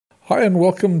Hi and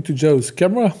welcome to Joe's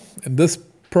Camera. In this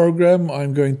program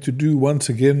I'm going to do once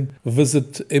again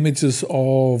visit images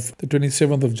of the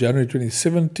 27th of January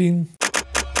 2017.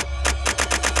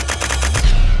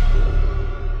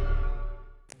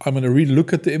 I'm going to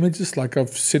re-look at the images like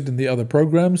I've said in the other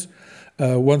programs.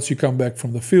 Once you come back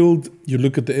from the field, you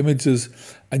look at the images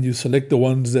and you select the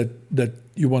ones that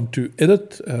you want to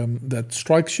edit, that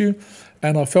strikes you.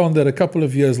 And I found that a couple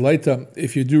of years later,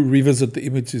 if you do revisit the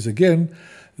images again,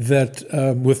 that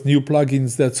with new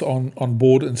plugins that's on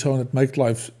board and so on, it makes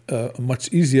life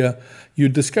much easier. You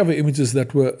discover images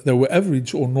that were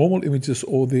average or normal images,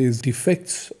 or there's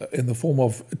defects in the form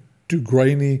of too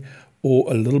grainy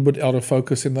or a little bit out of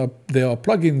focus, and there are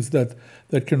plugins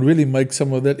that can really make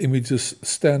some of that images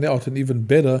stand out and even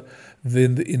better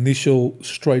than the initial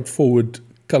straightforward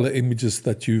color images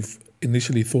that you've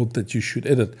initially thought that you should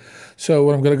edit. So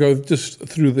I'm going to go just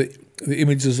through the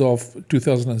images of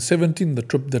 2017, the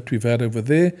trip that we've had over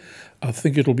there. I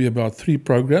think it'll be about 3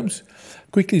 programs.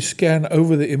 Quickly scan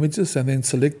over the images and then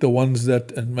select the ones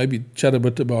that, and maybe chat a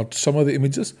bit about some of the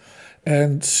images,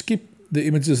 and skip the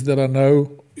images that I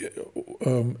know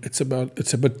it's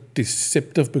a bit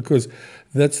deceptive, because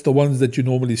that's the ones that you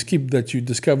normally skip, that you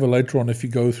discover later on if you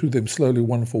go through them slowly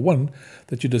one for one,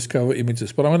 that you discover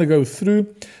images. But I'm going to go through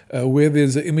where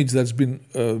there's an image that's been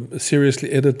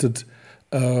seriously edited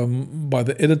by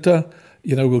the editor.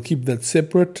 We'll keep that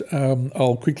separate.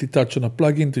 I'll quickly touch on a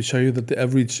plugin to show you that the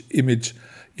average image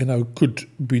could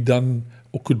be done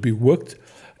or could be worked.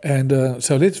 And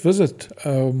so let's visit.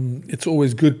 It's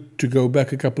always good to go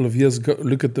back a couple of years,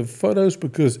 look at the photos,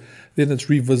 because then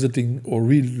it's revisiting or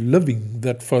reliving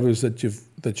that photos that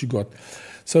you got.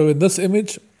 So in this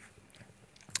image,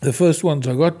 the first ones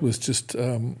I got was just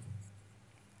the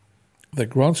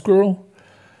ground squirrel,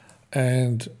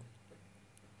 and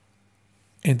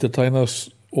entertain us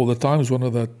all the time is one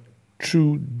of the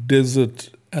true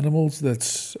desert animals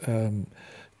that's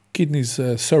kidneys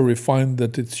so refined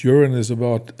that its urine is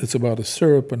about a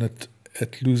syrup, and it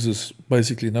loses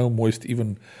basically no moist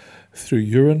even through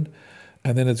urine.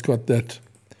 And then it's got that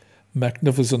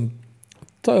magnificent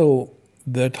tail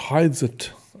that hides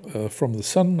it from the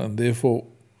sun, and therefore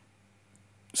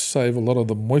save a lot of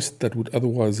the moist that would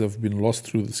otherwise have been lost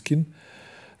through the skin,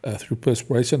 through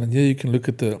perspiration. And here you can look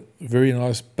at the very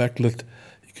nice backlit.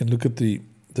 You can look at the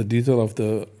detail of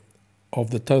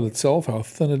the tail itself, how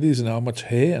thin it is and how much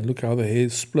hair, and look how the hair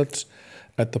splits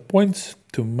at the points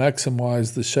to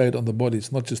maximize the shade on the body.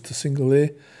 It's not just a single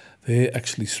hair. The hair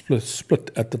actually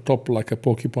split at the top like a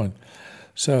porcupine.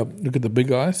 So look at the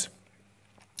big eyes,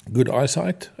 good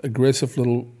eyesight, aggressive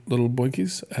little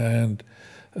boykies, and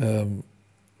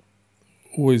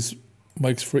always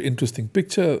makes for an interesting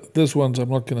picture. This one's I'm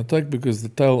not going to take because the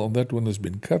tail on that one has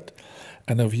been cut,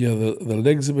 and over here the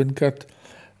legs have been cut.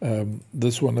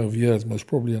 This one over here is most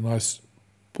probably a nice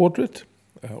portrait,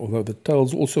 although the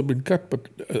tail's also been cut,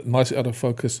 but nice out of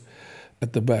focus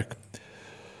at the back.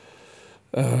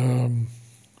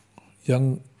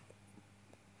 Young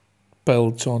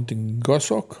pale chanting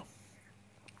goshawk.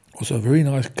 Also very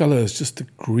nice color. It's just the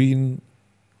green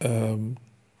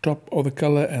top of the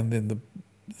color, and then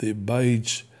the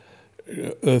beige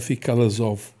earthy colors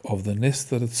of the nest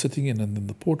that it's sitting in, and then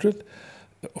the portrait.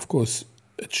 Of course,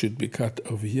 it should be cut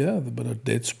over here, a bit of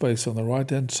dead space on the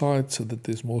right-hand side so that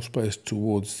there's more space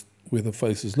towards where the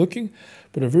face is looking.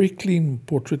 But a very clean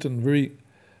portrait and very,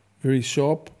 very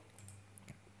sharp.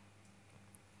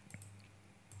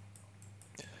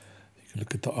 You can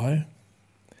look at the eye.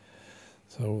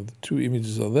 So the 2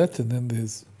 images are that, and then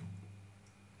there's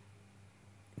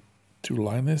 2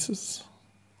 lionesses.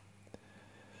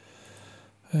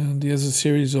 And here's a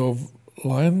series of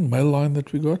male lion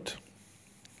that we got.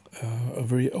 A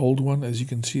very old one, as you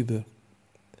can see. Look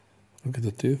at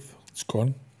the teeth, it's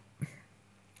gone.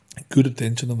 Good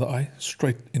attention on the eye,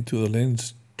 straight into the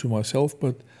lens to myself,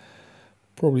 but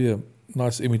probably a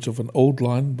nice image of an old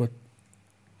lion, but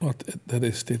not that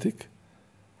aesthetic.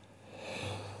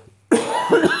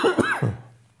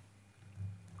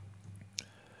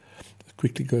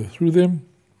 Quickly go through them.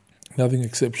 Nothing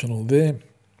exceptional there.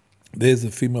 There's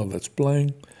the female that's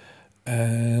playing,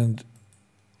 and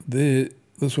there.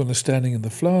 This one is standing in the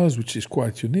flowers, which is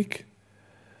quite unique.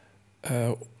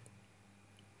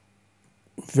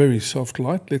 Very soft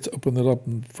light. Let's open it up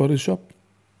in Photoshop.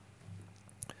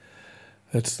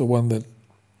 That's the one that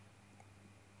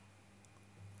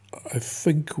I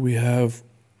think we have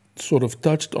sort of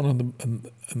touched on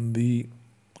in the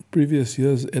previous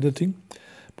year's editing.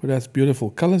 But that's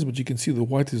beautiful colors, but you can see the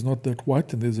white is not that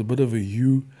white, and there's a bit of a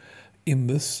hue in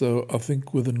this. So I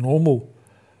think with a normal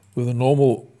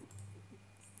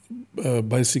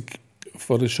basic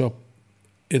Photoshop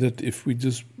edit, if we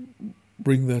just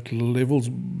bring that levels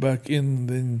back in,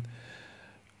 then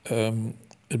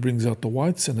it brings out the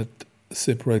whites and it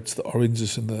separates the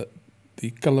oranges, and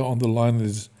the color on the line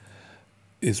is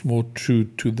more true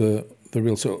to the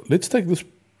real. So let's take this.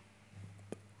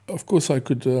 Of course, I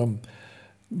could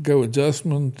go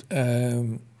adjustment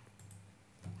and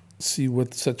see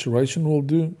what saturation will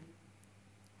do.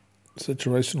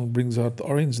 Saturation brings out the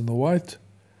orange and the white.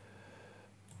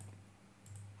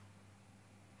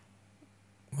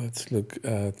 Let's look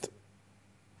at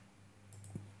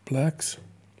blacks,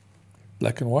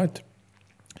 black and white.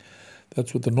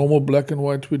 That's what the normal black and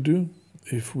white would do.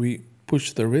 If we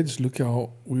push the reds, look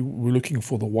how we're looking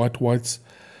for the whites,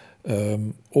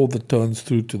 all the tones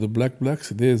through to the blacks.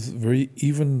 There's very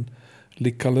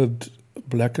evenly colored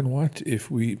black and white.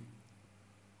 If we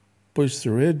push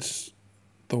the reds,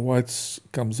 the whites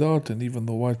comes out, and even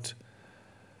the white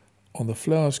on the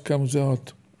flowers comes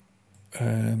out,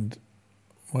 and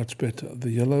much better.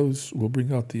 The yellows will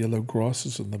bring out the yellow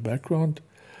grasses in the background.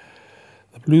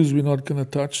 The blues we're not going to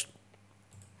touch.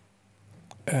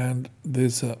 And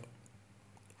there's a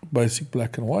basic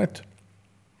black and white.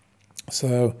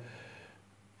 So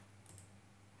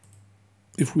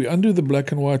if we undo the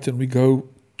black and white and we go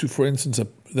to, for instance,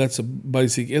 that's a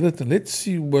basic edit, and let's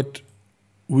see what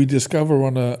we discover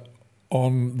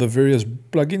on the various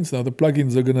plugins. Now the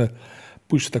plugins are going to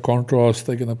push the contrast.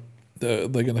 They're going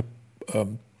to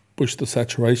push the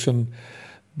saturation.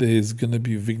 There's going to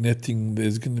be vignetting.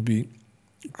 There's going to be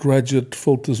graduate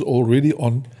filters already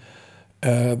on.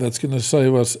 That's going to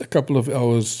save us a couple of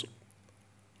hours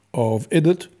of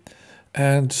edit.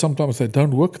 And sometimes they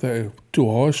don't work. They're too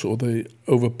harsh or they're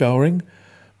overpowering.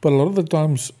 But a lot of the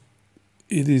times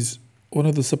it is one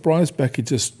of the surprise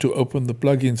packages to open the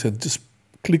plugins and just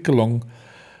click along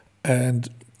and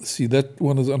see. That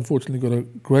one has unfortunately got a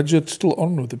graduate still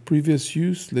on with the previous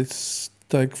use. Let's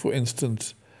take, for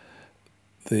instance,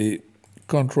 the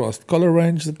contrast color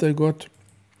range that they got.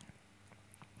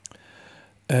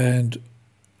 And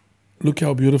look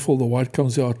how beautiful the white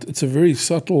comes out. It's a very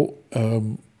subtle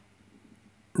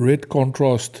red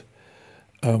contrast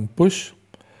push,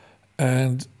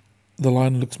 and the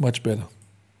line looks much better.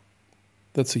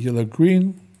 That's a yellow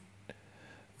green,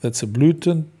 that's a blue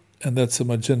tint, and that's a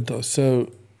magenta. So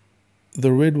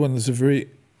the red one is a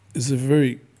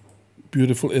very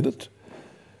beautiful edit,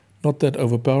 not that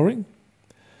overpowering.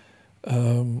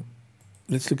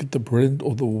 Let's look at the brilliant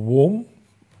or the warm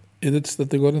edits that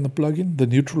they got in the plugin. The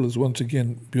neutral is once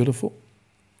again beautiful.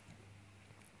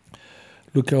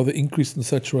 Look how the increase in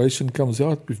saturation comes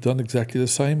out. We've done exactly the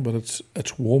same, but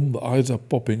it's warm. The eyes are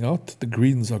popping out. The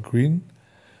greens are green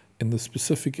in the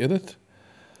specific edit.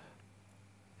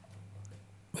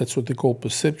 That's what they call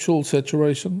perceptual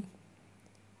saturation.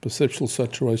 Perceptual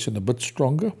saturation a bit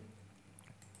stronger.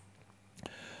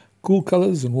 Cool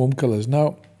colors and warm colors.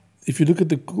 Now, if you look at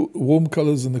the warm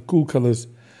colors and the cool colors,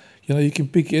 you know, you can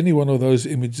pick any one of those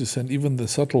images and even the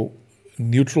subtle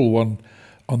neutral one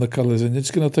on the colors, and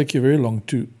it's going to take you very long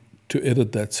to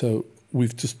edit that. So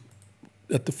we've just,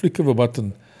 at the flick of a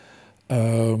button,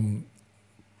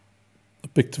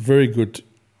 picked very good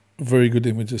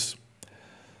images.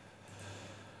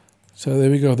 So there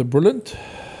we go, the brilliant,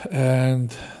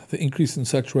 and the increase in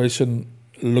saturation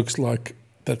looks like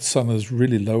that sun is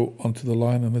really low onto the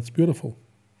line, and it's beautiful.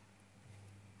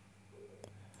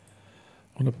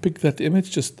 I'm going to pick that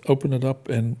image, just open it up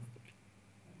in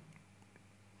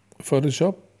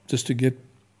Photoshop, just to get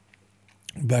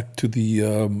back to the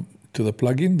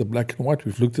plugin, the black and white.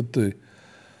 We've looked at the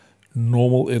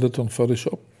normal edit on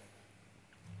Photoshop.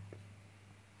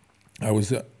 That was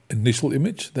the initial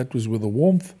image. That was with the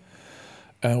warmth.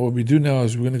 And what we do now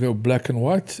is we're going to go black and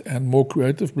white and more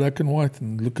creative black and white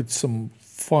and look at some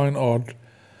fine art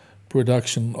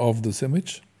production of this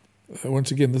image.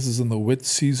 Once again, this is in the wet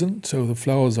season, so the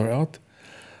flowers are out.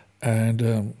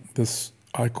 And this,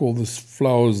 I call this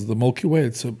flowers the Milky Way.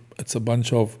 It's a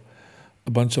bunch of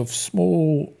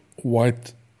small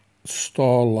white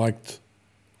star-like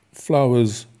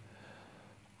flowers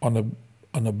on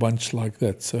a bunch like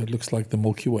that. So it looks like the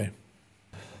Milky Way.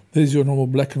 There's your normal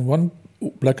black and white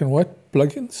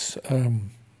plugins.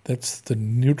 That's the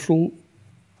neutral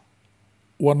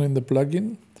one in the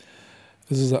plugin.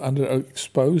 This is an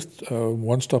underexposed,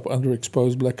 one-stop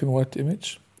underexposed black and white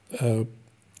image.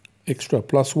 Extra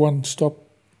plus one stop,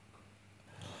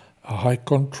 a high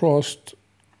contrast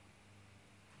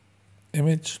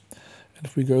image. And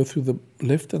if we go through the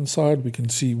left-hand side, we can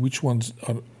see which ones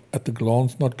are at the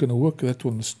glance not going to work. That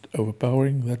one's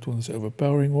overpowering. That one's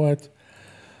overpowering white.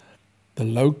 The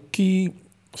low key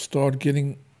start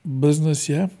getting business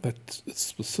here. That's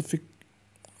specific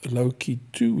low key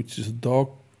 2, which is a dark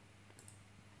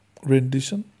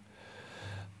rendition.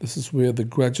 This is where the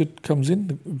graduate comes in.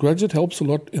 The graduate helps a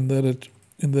lot in that it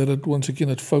once again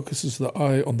it focuses the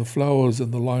eye on the flowers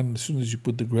and the line. As soon as you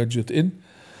put the graduate in,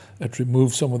 it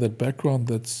removes some of that background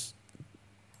that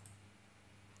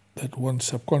one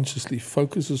subconsciously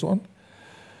focuses on.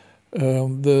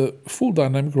 The full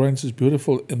dynamic range is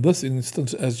beautiful. In this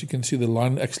instance, as you can see, the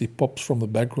line actually pops from the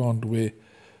background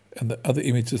and the other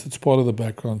images, it's part of the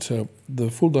background. So the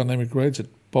full dynamic range, it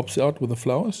pops out with the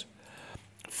flowers.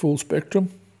 Full spectrum,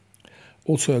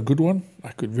 also a good one. I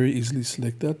could very easily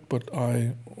select that, but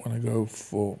I want to go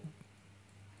for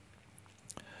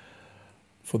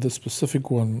this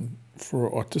specific one,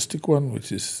 for artistic one,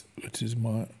 which is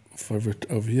my favorite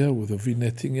over here, with a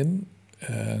V-netting in,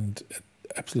 and it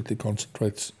absolutely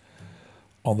concentrates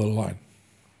on the line.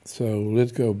 So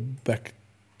let's go back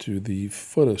to the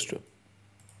photo strip.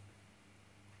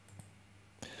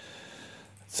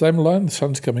 Same line, the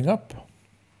sun's coming up.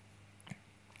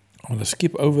 I'm going to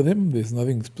skip over them. There's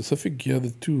nothing specific here. The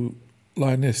two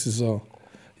lionesses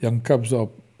young cubs are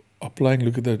playing.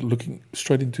 Look at that, looking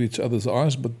straight into each other's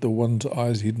eyes, but the one's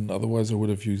eyes hidden. Otherwise, I would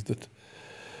have used it.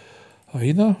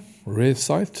 Hyena, rare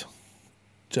sight.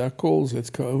 Jackals, let's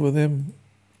go over them.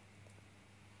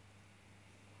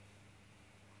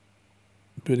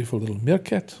 Beautiful little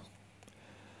meerkat.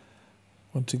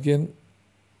 Once again,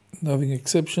 nothing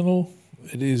exceptional.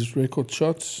 It is record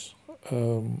shots.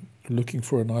 Looking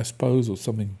for a nice pose or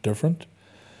something different.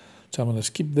 So I'm going to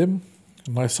skip them.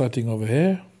 Nice sighting over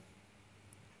here.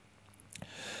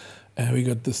 And we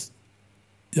got this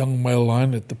young male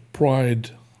lion at the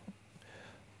pride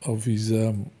of his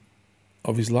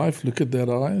life. Look at that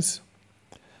eyes.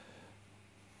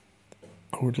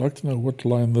 I would like to know what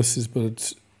lion this is,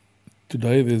 but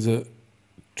today there's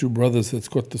two brothers that's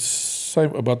got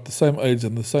about the same age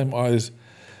and the same eyes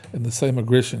and the same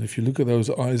aggression. If you look at those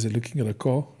eyes, they're looking at a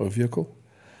car or a vehicle.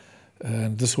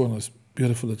 And this one is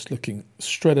beautiful. It's looking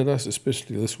straight at us,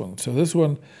 especially this one. So this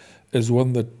one is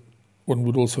one that one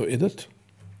would also edit,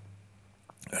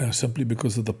 simply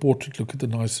because of the portrait. Look at the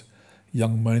nice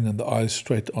young mane and the eyes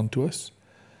straight onto us.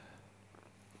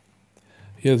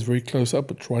 Here's very close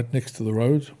up. It's right next to the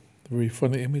road. Very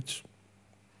funny image.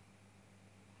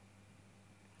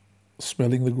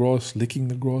 Smelling the grass, licking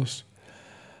the grass.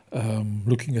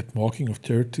 Looking at marking of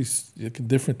territories, you can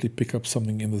definitely pick up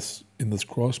something in this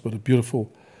grass. But a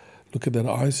beautiful look at that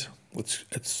eyes.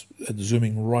 It's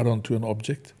zooming right onto an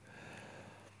object.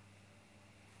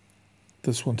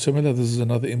 This one similar. This is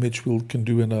another image we can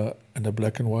do in a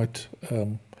black and white,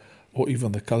 or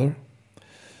even the color.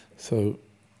 So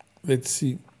let's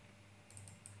see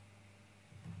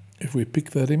if we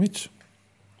pick that image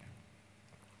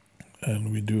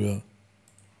and we do a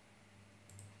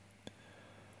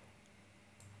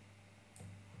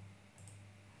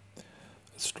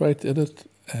straight edit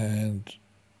and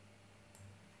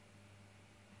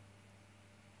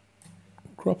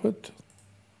crop it,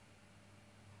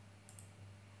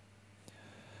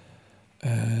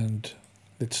 and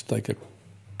let's take a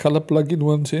color plugin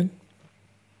once in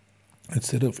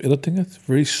instead of editing it.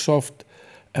 Very soft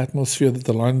atmosphere that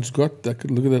the line's got.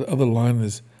 Look at that other line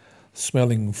is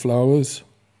smelling flowers,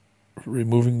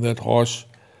 removing that harsh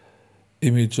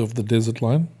image of the desert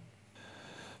line.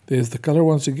 There's the color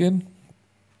once again.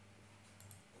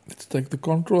 Let's take the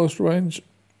contrast range.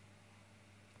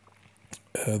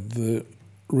 The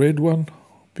red one,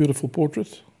 beautiful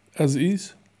portrait, as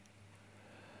is.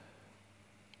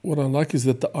 What I like is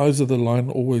that the eyes of the lion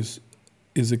always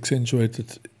is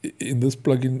accentuated. In this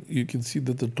plugin, you can see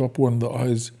that the top one, the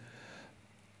eyes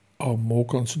are more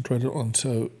concentrated on,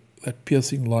 so that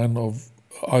piercing line of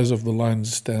eyes of the lion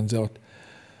stands out.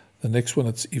 The next one,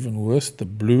 it's even worse, the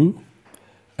blue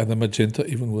and the magenta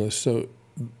even worse. So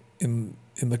in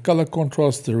the color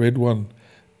contrast, the red one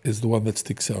is the one that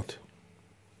sticks out.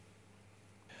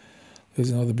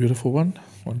 There's another beautiful one.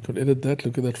 One could edit that.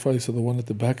 Look at that face of the one at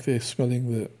the back there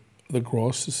smelling the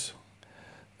grasses.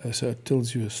 So it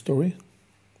tells you a story.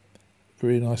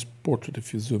 Very nice portrait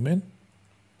if you zoom in.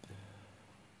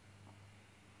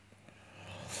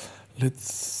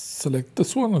 Let's select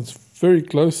this one. It's very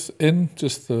close in,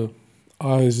 just the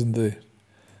eyes and the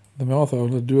mouth. I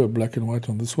want to do a black and white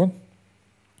on this one.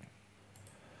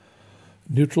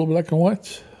 Neutral black and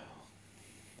white,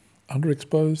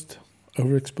 underexposed,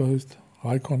 overexposed,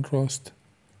 high contrast.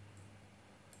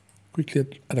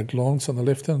 Quickly at a glance on the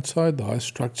left-hand side, the high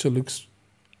structure looks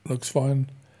fine,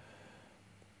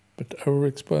 but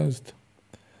overexposed.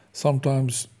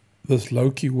 Sometimes this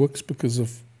low-key works because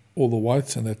of all the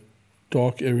whites and that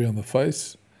dark area on the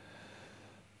face.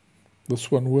 This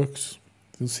one works.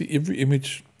 You'll see every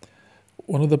image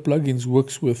one of the plugins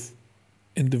works with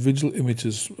individual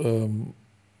images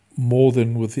more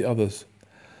than with the others.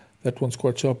 That one's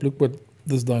quite sharp. Look what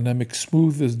this dynamic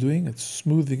smooth is doing. It's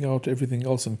smoothing out everything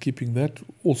else and keeping that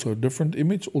also a different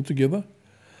image altogether.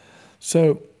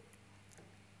 So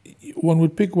one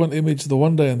would pick one image the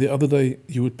one day and the other day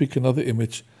you would pick another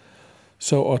image.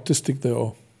 So artistic they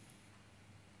are.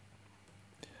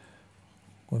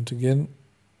 Once again,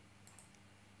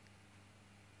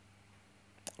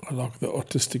 I like the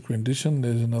artistic rendition.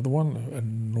 There's another one, a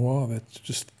noir, that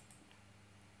just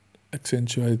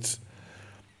accentuates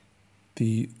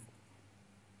the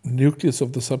nucleus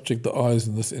of the subject, the eyes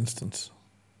in this instance.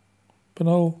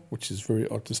 Pinhole, which is very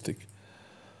artistic.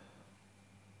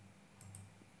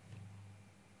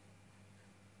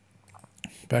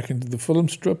 Back into the film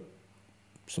strip,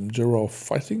 some giraffe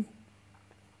fighting.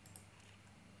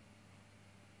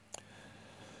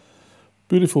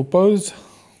 Beautiful pose.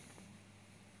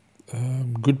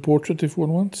 Good portrait if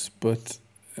one wants,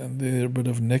 and there's a bit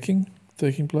of necking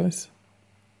taking place.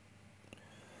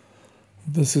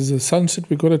 This is a sunset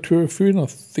we got at Tuarafun. I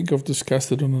think I've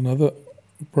discussed it on another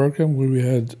program where we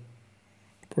had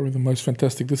probably the most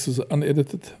fantastic. This is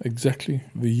unedited, exactly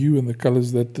the hue and the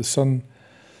colors that the sun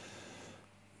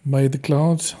made the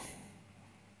clouds.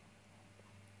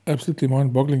 Absolutely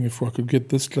mind-boggling if I could get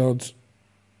this clouds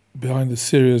behind a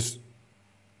serious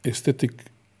aesthetic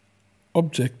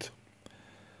object.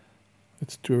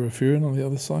 It's Tuarafun on the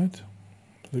other side.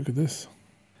 Look at this.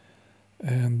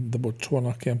 And the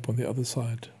Botswana camp on the other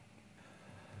side.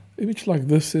 An image like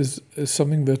this is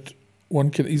something that one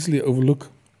can easily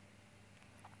overlook.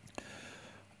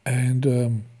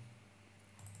 And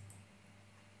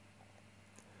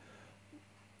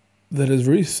that is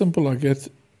very simple, I get,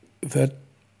 that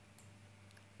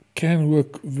can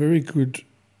work very good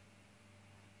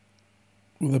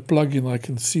with a plugin. I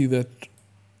can see that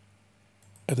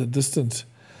at a distance.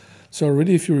 So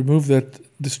already if you remove that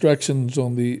distractions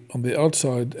on the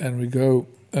outside and we go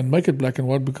and make it black and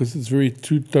white because it's very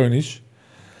two-tonish,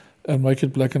 and make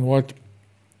it black and white,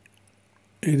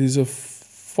 it is a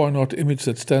fine art image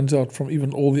that stands out from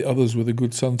even all the others with the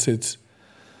good sunsets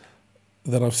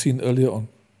that I've seen earlier on.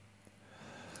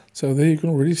 So there you can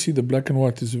already see the black and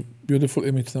white is a beautiful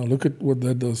image. Now look at what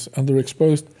that does.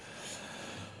 Underexposed.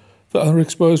 The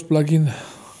underexposed plugin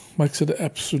makes it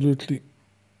absolutely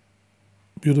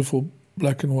beautiful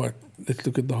black and white. Let's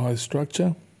look at the high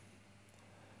structure.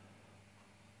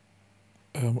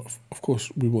 Of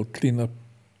course, we will clean up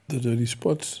the dirty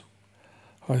spots.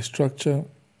 High structure,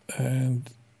 and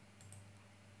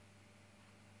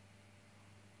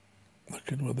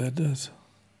look at what that does.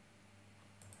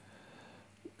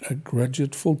 A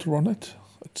graduate filter on it.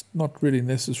 It's not really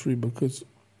necessary because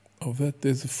of that.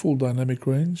 There's a full dynamic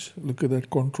range. Look at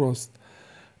that contrast.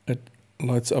 It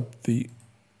lights up the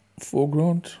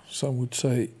foreground. Some would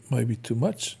say maybe too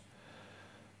much.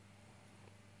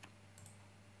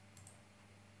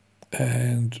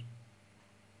 And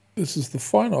this is the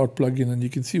fine art plugin, and you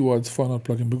can see why it's fine art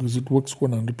plugin, because it works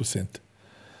 100%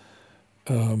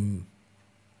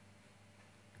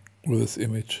 with this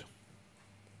image.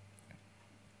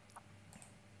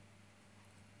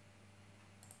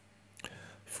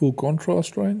 Full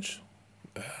contrast range.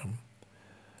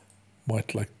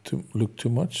 Might like to look too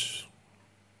much.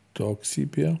 Dark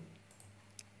sepia,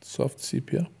 soft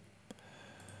sepia,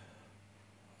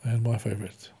 and my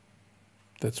favorite.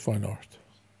 That's fine art.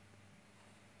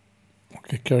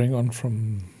 Okay, carrying on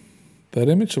from that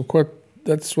image,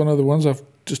 that's one of the ones I've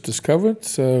just discovered,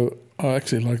 so I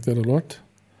actually like that a lot.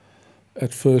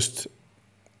 At first,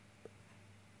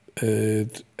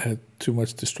 it had too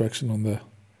much distraction on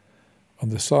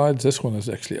the sides. This one is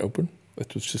actually open.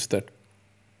 That was just that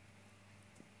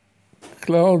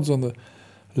clouds on the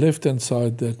left-hand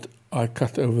side that I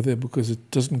cut over there because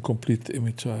it doesn't complete the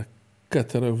image. I cut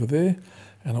that over there,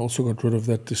 and I also got rid of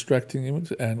that distracting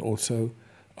image, and also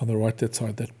on the right-hand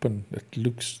side, that pin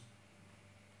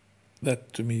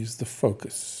that to me is the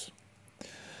focus.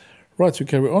 Right, so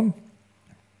carry on.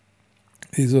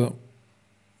 These are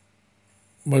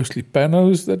mostly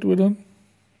panos that were done.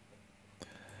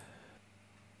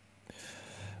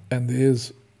 And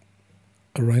there's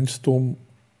a rainstorm,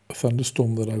 a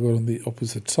thunderstorm that I got on the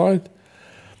opposite side.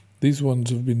 These ones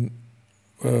have been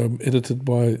edited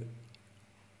by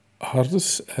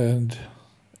Hardis, and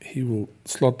he will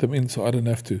slot them in so I don't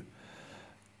have to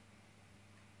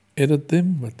edit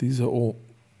them, but these are all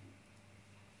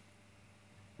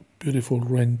beautiful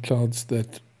rain clouds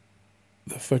that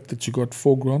the fact that you got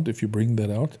foreground, if you bring that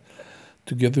out,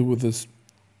 together with this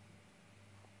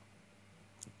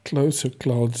closer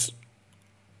clouds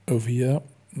over here,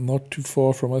 not too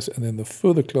far from us, and then the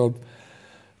further cloud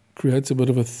creates a bit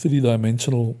of a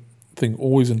three-dimensional thing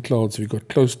always in clouds. We've got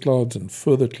close clouds and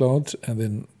further clouds, and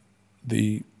then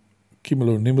the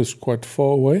cumulonimbus quite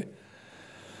far away.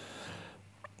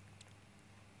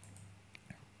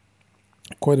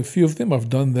 Quite a few of them. I've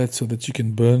done that so that you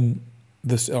can burn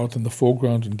this out in the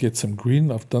foreground and get some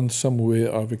green. I've done some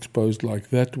where I've exposed like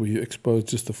that, where you expose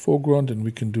just the foreground, and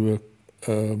we can do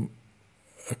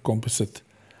a composite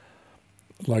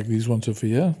like these ones over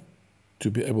here to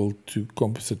be able to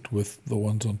composite with the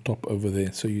ones on top over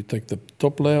there. So you take the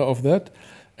top layer of that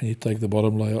and you take the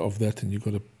bottom layer of that, and you've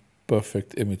got a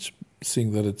perfect image,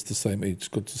 seeing that it's the same edge, it's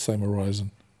got the same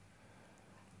horizon.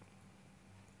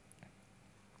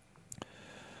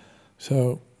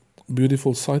 So,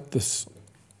 beautiful sight, this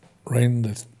rain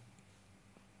that's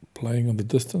playing on the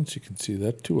distance. You can see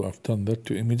that too. I've done that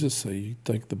to images. So you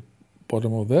take the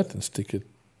bottom of that and stick it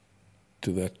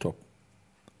to that top.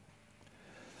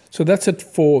 So that's it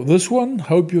for this one.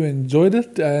 Hope you enjoyed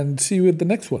it, and see you at the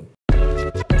next one.